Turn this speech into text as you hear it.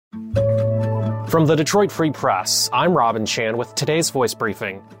From the Detroit Free Press, I'm Robin Chan with today's voice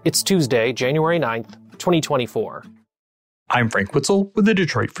briefing. It's Tuesday, January 9th, 2024. I'm Frank Witzel with the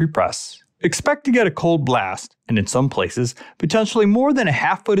Detroit Free Press. Expect to get a cold blast, and in some places, potentially more than a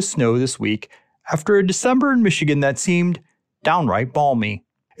half foot of snow this week after a December in Michigan that seemed downright balmy.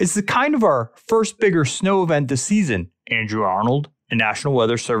 It's the kind of our first bigger snow event this season, Andrew Arnold, a National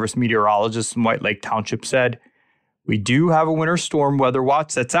Weather Service meteorologist in White Lake Township, said. We do have a winter storm weather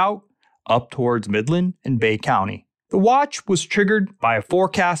watch that's out up towards Midland and Bay County. The watch was triggered by a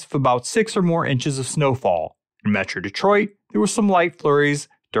forecast of about 6 or more inches of snowfall. In Metro Detroit, there were some light flurries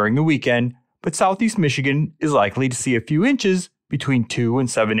during the weekend, but Southeast Michigan is likely to see a few inches between 2 and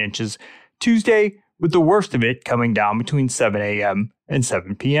 7 inches Tuesday, with the worst of it coming down between 7 a.m. and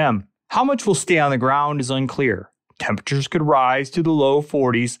 7 p.m. How much will stay on the ground is unclear. Temperatures could rise to the low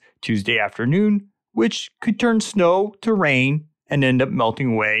 40s Tuesday afternoon, which could turn snow to rain and end up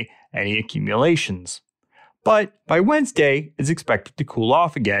melting away any accumulations. But by Wednesday, it's expected to cool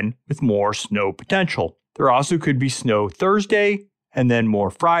off again with more snow potential. There also could be snow Thursday and then more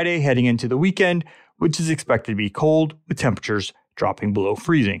Friday heading into the weekend, which is expected to be cold with temperatures dropping below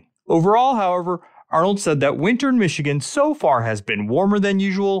freezing. Overall, however, Arnold said that winter in Michigan so far has been warmer than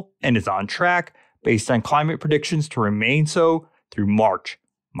usual and is on track based on climate predictions to remain so through March,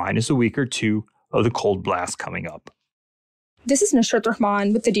 minus a week or two of the cold blast coming up. This is Nusrat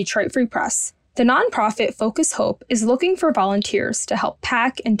Rahman with the Detroit Free Press. The nonprofit Focus Hope is looking for volunteers to help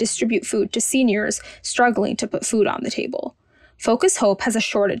pack and distribute food to seniors struggling to put food on the table. Focus Hope has a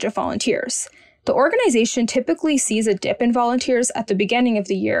shortage of volunteers. The organization typically sees a dip in volunteers at the beginning of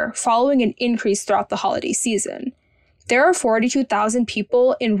the year, following an increase throughout the holiday season. There are 42,000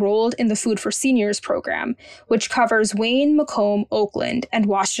 people enrolled in the Food for Seniors program, which covers Wayne, Macomb, Oakland, and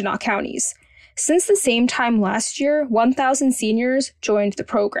Washtenaw counties. Since the same time last year, 1,000 seniors joined the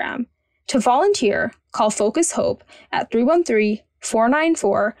program. To volunteer, call Focus Hope at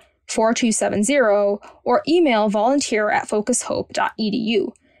 313-494-4270 or email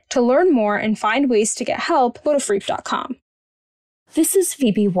volunteer@focushope.edu. To learn more and find ways to get help, go to freep.com. This is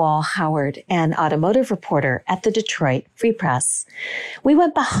Phoebe Wall-Howard, an automotive reporter at the Detroit Free Press. We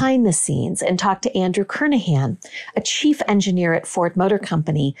went behind the scenes and talked to Andrew Kernahan, a chief engineer at Ford Motor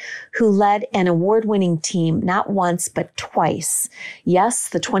Company, who led an award-winning team not once but twice. Yes,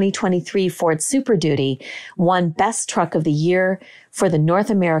 the 2023 Ford Super Duty won Best Truck of the Year for the North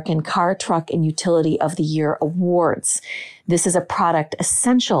American Car, Truck, and Utility of the Year Awards. This is a product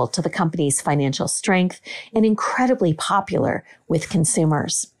essential to the company's financial strength and incredibly popular with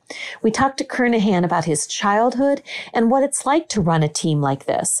consumers. We talked to Kernahan about his childhood and what it's like to run a team like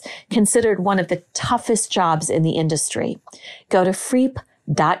this, considered one of the toughest jobs in the industry. Go to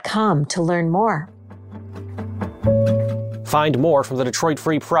freep.com to learn more. Find more from the Detroit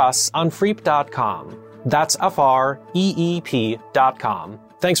Free Press on freep.com. That's FREEP.com.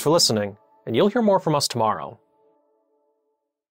 Thanks for listening, and you'll hear more from us tomorrow.